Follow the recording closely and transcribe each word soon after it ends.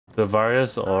the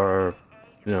virus, or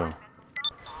you know.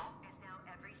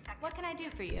 What can I do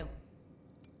for you?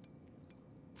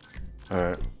 All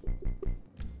right.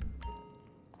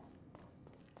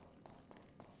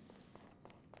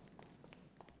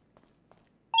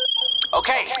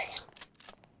 Okay.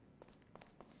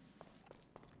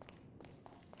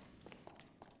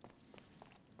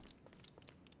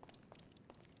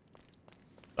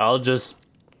 I'll just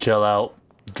chill out,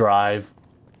 drive,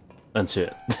 and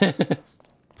shit.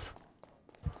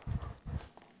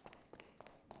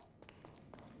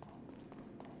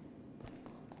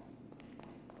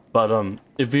 But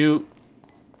if you,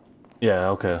 yeah,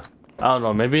 okay. I don't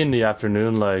know. Maybe in the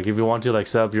afternoon, like if you want to like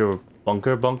set up your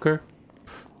bunker,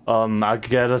 I could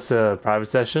get us a private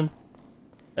session,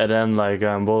 and then like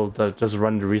we'll just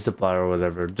run the resupply or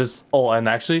whatever. Just and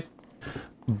actually,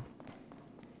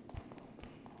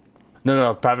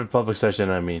 no, private public session.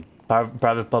 I mean,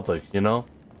 private public, you know,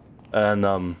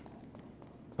 and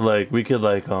like we could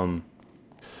like and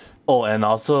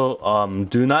also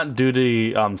do not do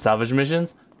the salvage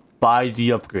missions. Buy the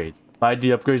upgrades. Buy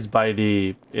the upgrades. Buy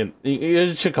the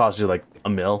it should cost you like a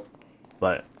mil,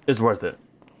 but it's worth it.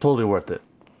 Totally worth it.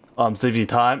 Save you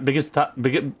time. Biggest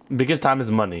time is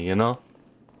money, you know.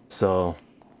 So,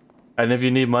 and if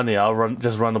you need money, I'll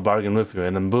just run a bargain with you,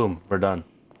 and then boom, we're done.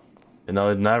 You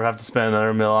know, never have to spend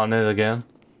another mil on it again.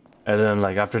 And then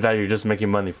like after that, you're just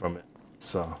making money from it.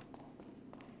 So.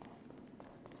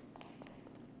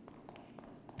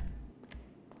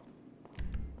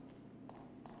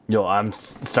 Yo, I'm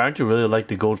starting to really like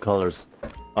the gold colors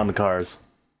on the cars.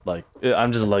 Like,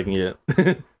 I'm just liking it.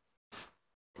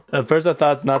 At first I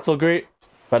thought it's not so great,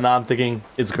 but now I'm thinking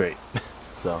it's great.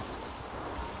 So.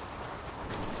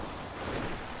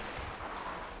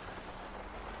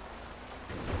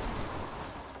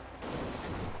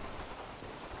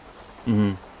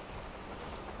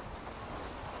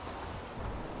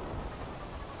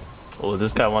 Oh,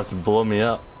 this guy wants to blow me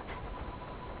up.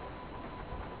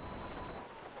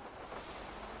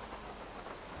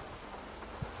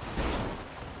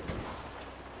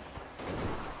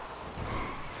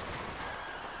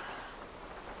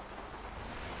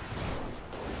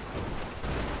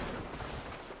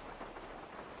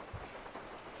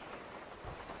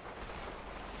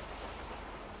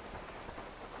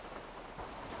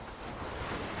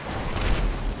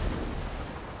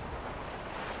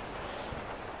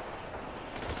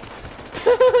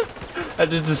 I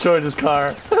just destroyed his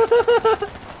car.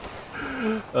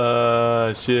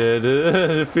 Shit.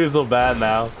 It feels so bad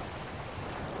now.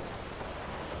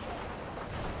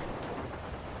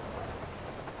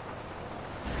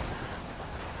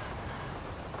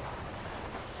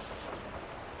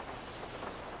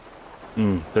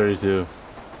 32.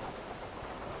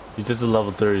 He's just a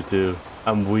level 32.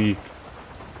 I'm weak.